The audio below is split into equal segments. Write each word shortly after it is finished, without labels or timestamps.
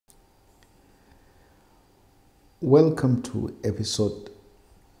Welcome to episode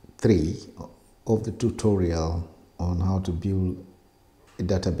 3 of the tutorial on how to build a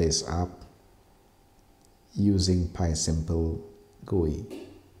database app using PySimpleGUI.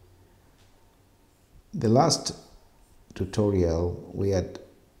 The last tutorial we had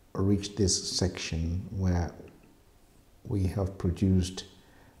reached this section where we have produced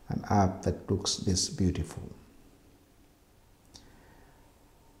an app that looks this beautiful.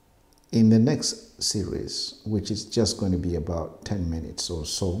 In the next series, which is just going to be about 10 minutes or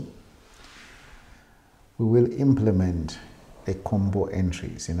so, we will implement a combo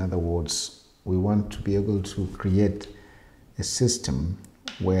entries. In other words, we want to be able to create a system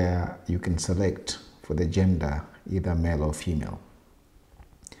where you can select for the gender, either male or female.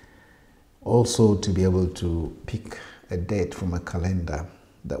 Also to be able to pick a date from a calendar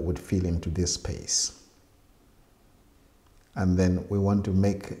that would fill into this space. And then we want to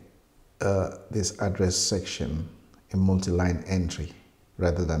make this address section a multi-line entry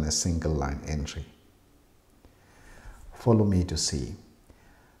rather than a single line entry. Follow me to see.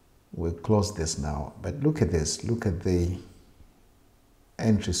 We'll close this now, but look at this. Look at the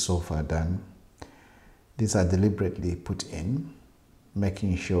entries so far done. These are deliberately put in,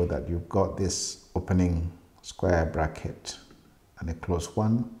 making sure that you've got this opening square bracket and a close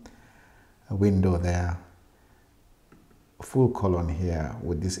one, a window there, full colon here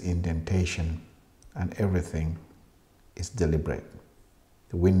with this indentation, and everything is deliberate.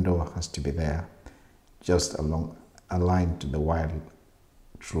 The window has to be there just aligned to the while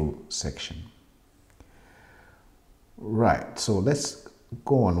true section. Right, so let's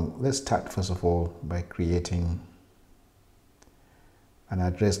go on. Let's start first of all by creating an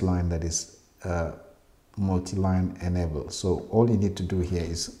address line that is multi-line enable. So all you need to do here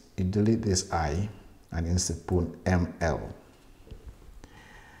is you delete this I and instead put ML.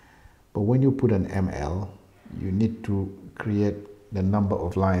 But when you put an ML, you need to create the number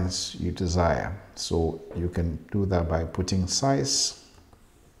of lines you desire. So you can do that by putting size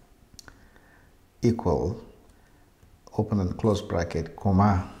equal open and close bracket,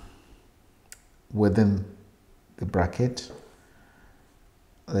 comma, within the bracket,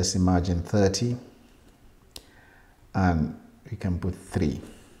 let's imagine 30, and we can put 3.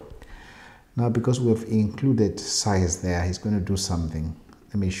 Now, because we've included size there, he's going to do something.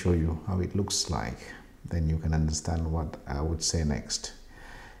 Let me show you how it looks like. Then you can understand what I would say next.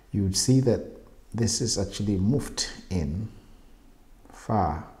 You would see that this is actually moved in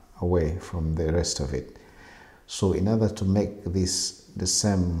far away from the rest of it. So in order to make this the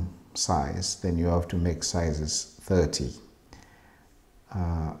same size, then you have to make sizes 30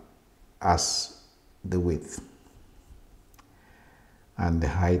 as the width. And the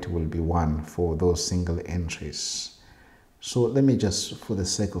height will be 1 for those single entries. So let me just, for the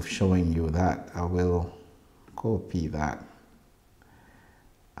sake of showing you that, I will copy that,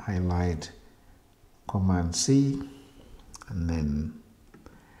 highlight, Command C, and then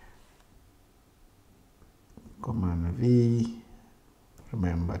Command V.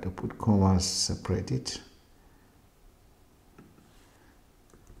 Remember to put commas separated,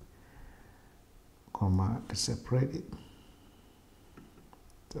 comma to separate it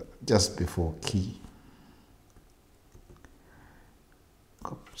just before key.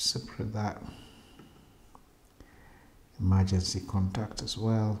 Separate that. Emergency contact as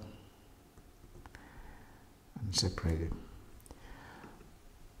well, and separate it.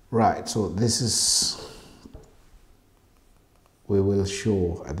 Right, so this is, we will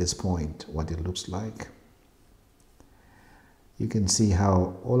show at this point what it looks like. You can see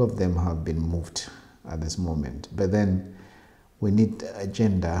how all of them have been moved at this moment, but then we need a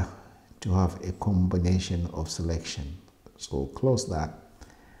gender to have a combination of selection. So close that,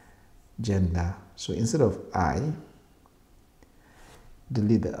 gender. So instead of I,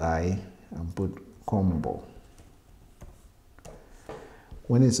 delete the I and put combo.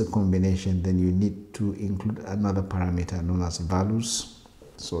 When it's a combination, then you need to include another parameter known as values.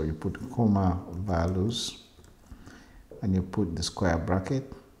 So you put comma values and you put the square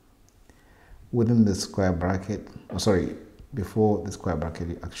bracket. Within the square bracket, before the square bracket,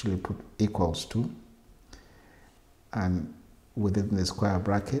 you actually put equals to, and within the square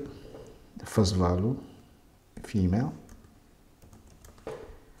bracket, the first value, female,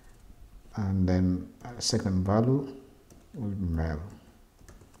 and then the second value will be male.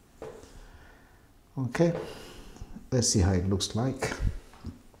 Okay, let's see how it looks like.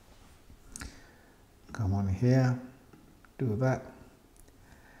 Come on here, do that.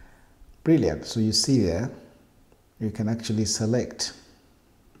 Brilliant. So you see there, you can actually select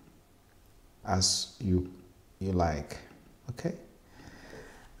as you like. Okay,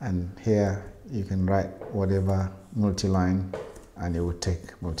 and here you can write whatever multiline and it will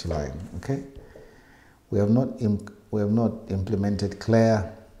take multiline. Okay, we have not implemented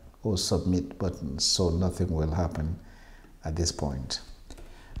clear or submit buttons, so nothing will happen at this point.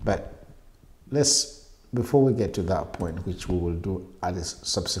 But before we get to that point, which we will do at a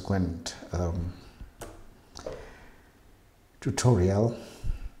subsequent tutorial,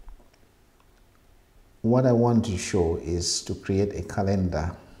 what I want to show is to create a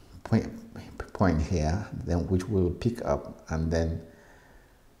calendar point here, then which we will pick up and then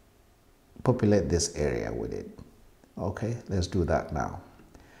populate this area with it. Okay, let's do that now.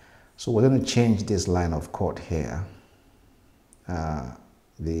 So we're going to change this line of code here,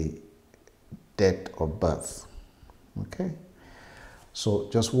 the date of birth. Okay, so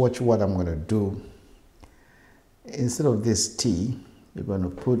just watch what I'm going to do. Instead of this T, you're going to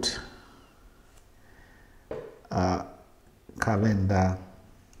put a calendar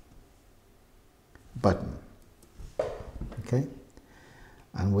button. Okay,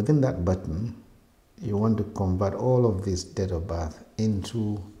 and within that button you want to convert all of this date of birth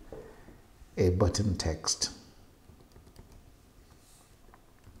into a button text.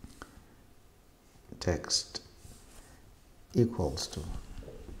 Text equals to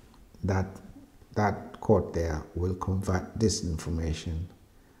that code there will convert this information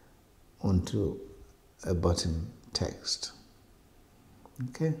onto a button text.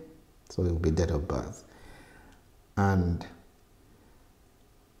 Okay, so it will be date of birth, and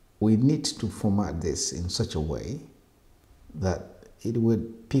we need to format this in such a way that it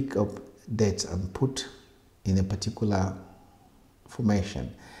would pick up dates and put in a particular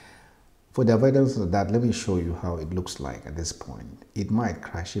formation. For the avoidance of that, let me show you how it looks like at this point. It might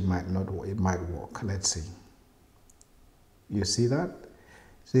crash, it might not work, it might work. Let's see. You see that?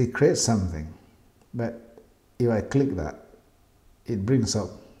 So it creates something, but if I click that, it brings up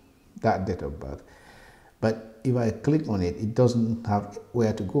that date of birth. But if I click on it, it doesn't have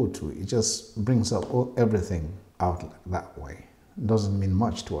where to go to. It just brings up everything out that way. It doesn't mean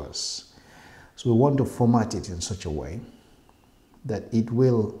much to us. So we want to format it in such a way that it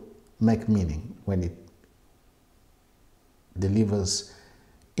will make meaning when it delivers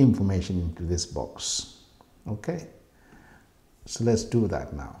information into this box. Okay, so let's do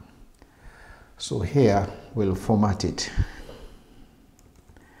that now. So here we'll format it.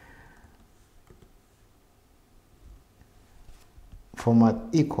 Format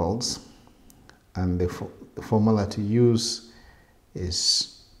equals, and the formula to use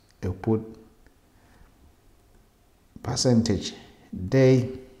is you put %day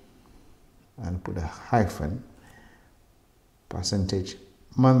and put a hyphen,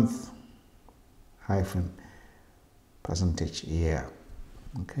 %month hyphen %year.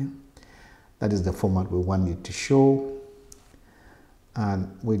 Okay, that is the format we want it to show, and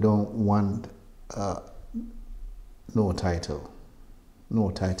we don't want no title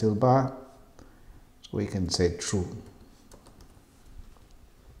bar, so we can say true,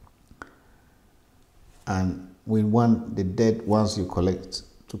 and we want the date once you collect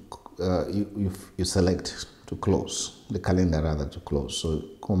to you select to close the calendar, rather to close, so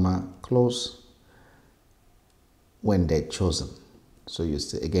comma close when date chosen, so you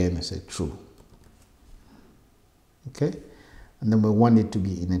say again, you say true. Okay, and then we want it to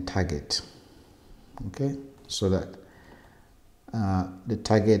be in a target. Okay, so that the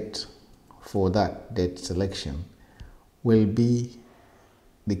target for that date selection will be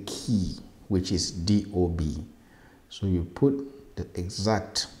the key, which is DOB. So you put the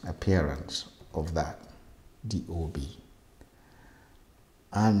exact appearance of that DOB,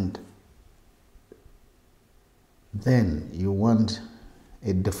 and then you want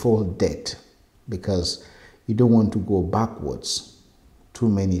a default date, because you don't want to go backwards too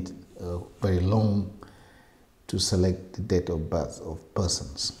many very long to select the date of birth of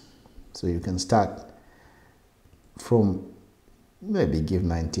persons. So you can start from maybe give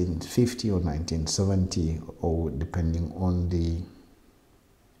 1950 or 1970, or depending on the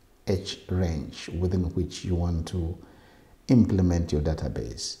age range within which you want to implement your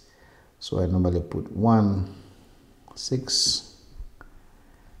database. So I normally put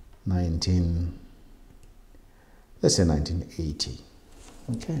 1/6/19, let's say 1980.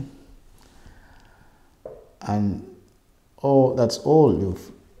 Okay, and that's all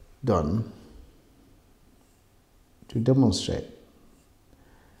you've done to demonstrate.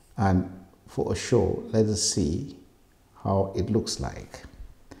 And for a show, let us see how it looks like.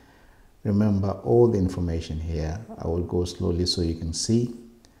 Remember all the information here. I will go slowly so you can see.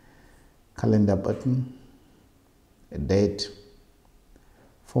 Calendar button, a date,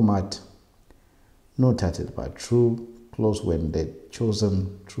 format, no title bar true, close when they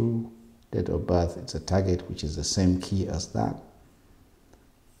chosen true, date of birth, it's a target which is the same key as that.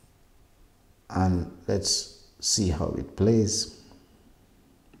 And let's see how it plays.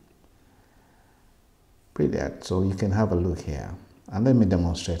 Brilliant. So you can have a look here. And let me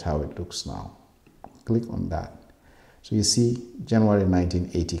demonstrate how it looks now. Click on that. So you see January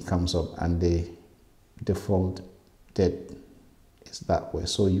 1980 comes up and the default date is that way.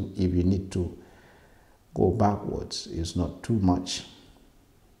 So if you need to go backwards, it's not too much,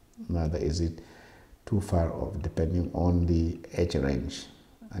 neither is it too far off, depending on the age range.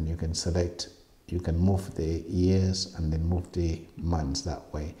 And you can select, you can move the years and then move the months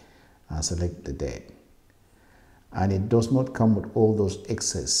that way and select the date. And it does not come with all those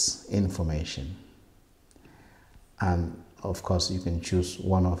excess information. And of course, you can choose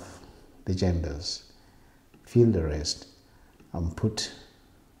one of the genders, fill the rest, and put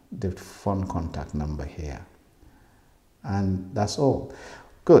the phone contact number here. And that's all.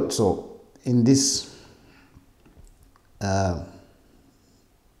 Good. So in this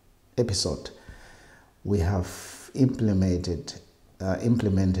episode, we have implemented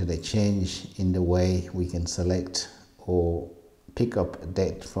a change in the way we can select or pick up a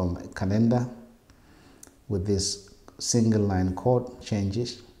date from a calendar with this single line code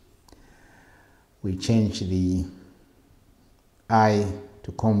changes. We change the I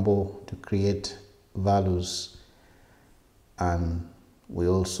to combo to create values, and we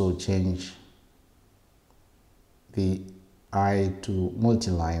also change the I to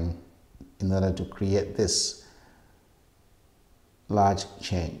multiline in order to create this large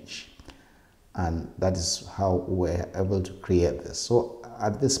change. And that is how we're able to create this. So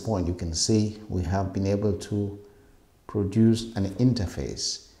at this point, you can see we have been able to produce an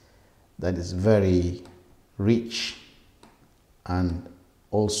interface that is very rich and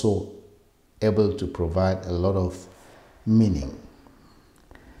also able to provide a lot of meaning.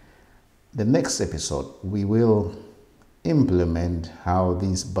 The next episode, we will implement how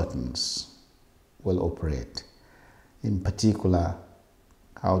these buttons will operate. In particular,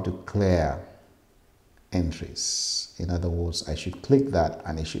 how to clear entries. In other words, I should click that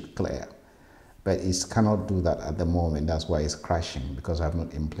and it should clear. But it cannot do that at the moment. That's why it's crashing, because I have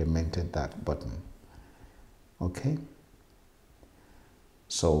not implemented that button. Okay?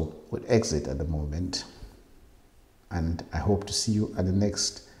 So we'll exit at the moment. And I hope to see you at the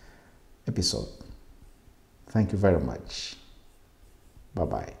next episode. Thank you very much.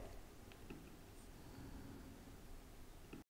 Bye-bye.